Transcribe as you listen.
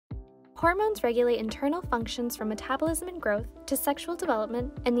Hormones regulate internal functions from metabolism and growth to sexual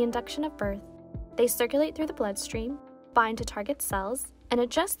development and the induction of birth. They circulate through the bloodstream, bind to target cells, and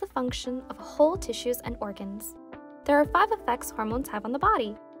adjust the function of whole tissues and organs. There are 5 effects hormones have on the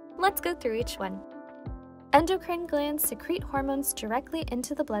body. Let's go through each one. Endocrine glands secrete hormones directly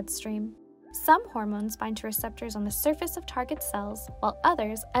into the bloodstream. Some hormones bind to receptors on the surface of target cells, while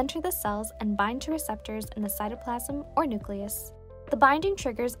others enter the cells and bind to receptors in the cytoplasm or nucleus. The binding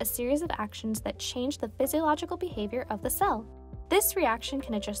triggers a series of actions that change the physiological behavior of the cell. This reaction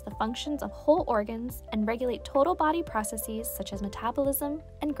can adjust the functions of whole organs and regulate total body processes such as metabolism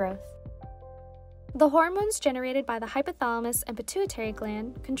and growth. The hormones generated by the hypothalamus and pituitary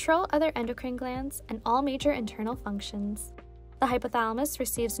gland control other endocrine glands and all major internal functions. The hypothalamus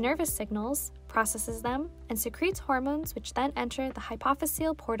receives nervous signals, processes them, and secretes hormones which then enter the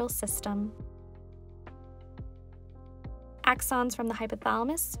hypophyseal portal system. Axons from the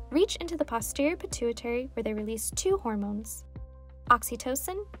hypothalamus reach into the posterior pituitary where they release 2 hormones,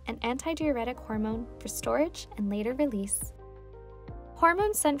 oxytocin, an antidiuretic hormone for storage and later release.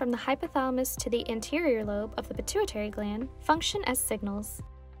 Hormones sent from the hypothalamus to the anterior lobe of the pituitary gland function as signals.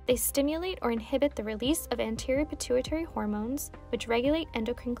 They stimulate or inhibit the release of anterior pituitary hormones, which regulate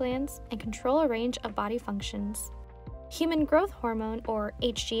endocrine glands and control a range of body functions. Human growth hormone, or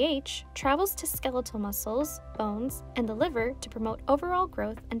HGH, travels to skeletal muscles, bones, and the liver to promote overall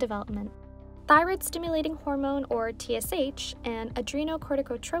growth and development. Thyroid-stimulating hormone, or TSH, and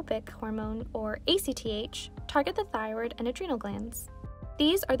adrenocorticotropic hormone, or ACTH, target the thyroid and adrenal glands.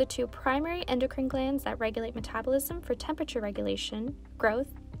 These are the 2 primary endocrine glands that regulate metabolism for temperature regulation,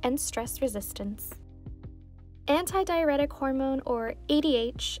 growth, and stress resistance. Antidiuretic hormone, or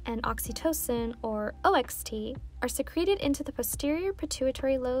ADH, and oxytocin, or OXT, are secreted into the posterior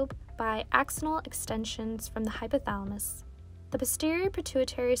pituitary lobe by axonal extensions from the hypothalamus. The posterior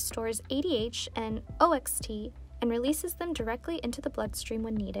pituitary stores ADH and OXT and releases them directly into the bloodstream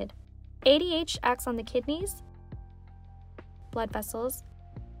when needed. ADH acts on the kidneys, blood vessels,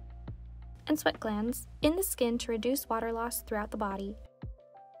 and sweat glands in the skin to reduce water loss throughout the body.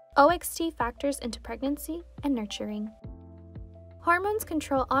 OXT factors into pregnancy and nurturing. Hormones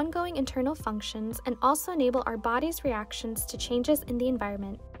control ongoing internal functions and also enable our body's reactions to changes in the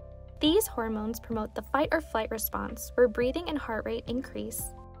environment. These hormones promote the fight or flight response, where breathing and heart rate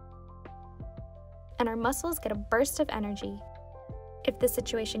increase, and our muscles get a burst of energy. If this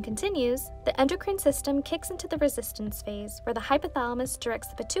situation continues, the endocrine system kicks into the resistance phase, where the hypothalamus directs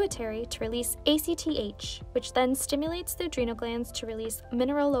the pituitary to release ACTH, which then stimulates the adrenal glands to release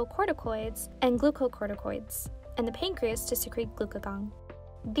mineralocorticoids and glucocorticoids, and the pancreas to secrete glucagon.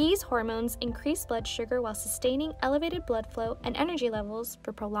 These hormones increase blood sugar while sustaining elevated blood flow and energy levels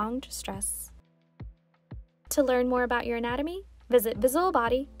for prolonged stress. To learn more about your anatomy, visit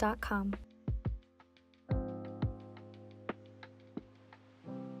visualbody.com.